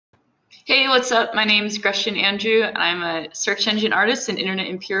Hey, what's up? My name is Gretchen Andrew. I'm a search engine artist and internet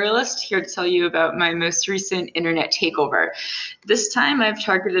imperialist here to tell you about my most recent internet takeover. This time I've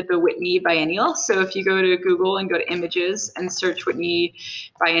targeted the Whitney Biennial. So if you go to Google and go to images and search Whitney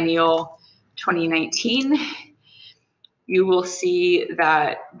Biennial 2019, you will see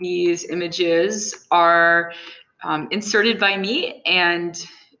that these images are inserted by me, and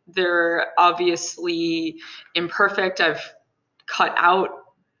they're obviously imperfect. I've cut out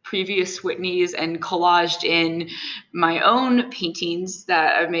previous Whitneys and collaged in my own paintings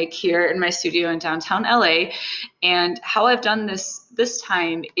that I make here in my studio in downtown LA. And how I've done this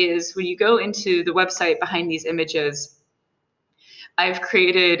time is when you go into the website behind these images, I've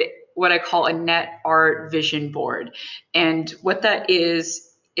created what I call a net art vision board. And what that is,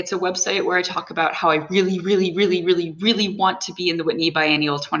 it's a website where I talk about how I really, really, really, really, really want to be in the Whitney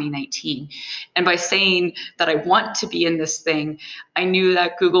Biennial 2019. And by saying that I want to be in this thing, I knew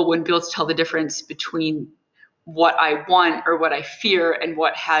that Google wouldn't be able to tell the difference between what I want or what I fear and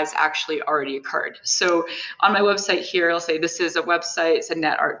what has actually already occurred. So on my website here, I'll say this is a website, it's a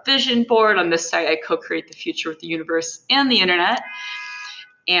net art vision board. On this site, I co-create the future with the universe and the internet.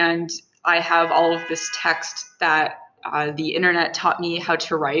 And I have all of this text that the internet taught me how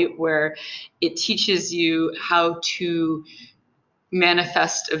to write, where it teaches you how to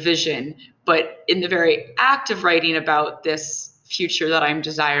manifest a vision. But in the very act of writing about this future that I'm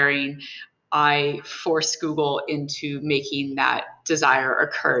desiring, I force Google into making that desire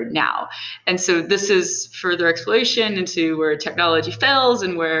occur now. And so this is further exploration into where technology fails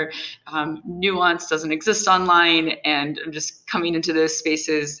and where nuance doesn't exist online. And I'm just coming into those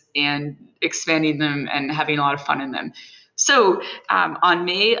spaces and expanding them and having a lot of fun in them. So on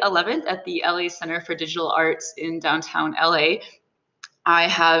May 11th at the LA Center for Digital Arts in downtown LA, I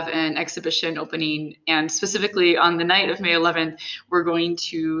have an exhibition opening, and specifically on the night of May 11th, we're going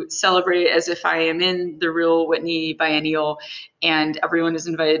to celebrate as if I am in the real Whitney Biennial, and everyone is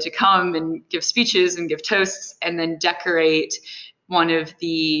invited to come and give speeches and give toasts, and then decorate one of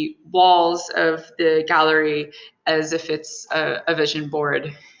the walls of the gallery as if it's a vision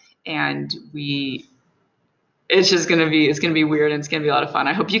board. And it's gonna be weird, and it's gonna be a lot of fun.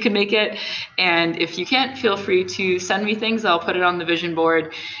 I hope you can make it, and if you can't, feel free to send me things. I'll put it on the vision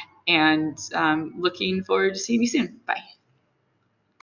board, and looking forward to seeing you soon. Bye.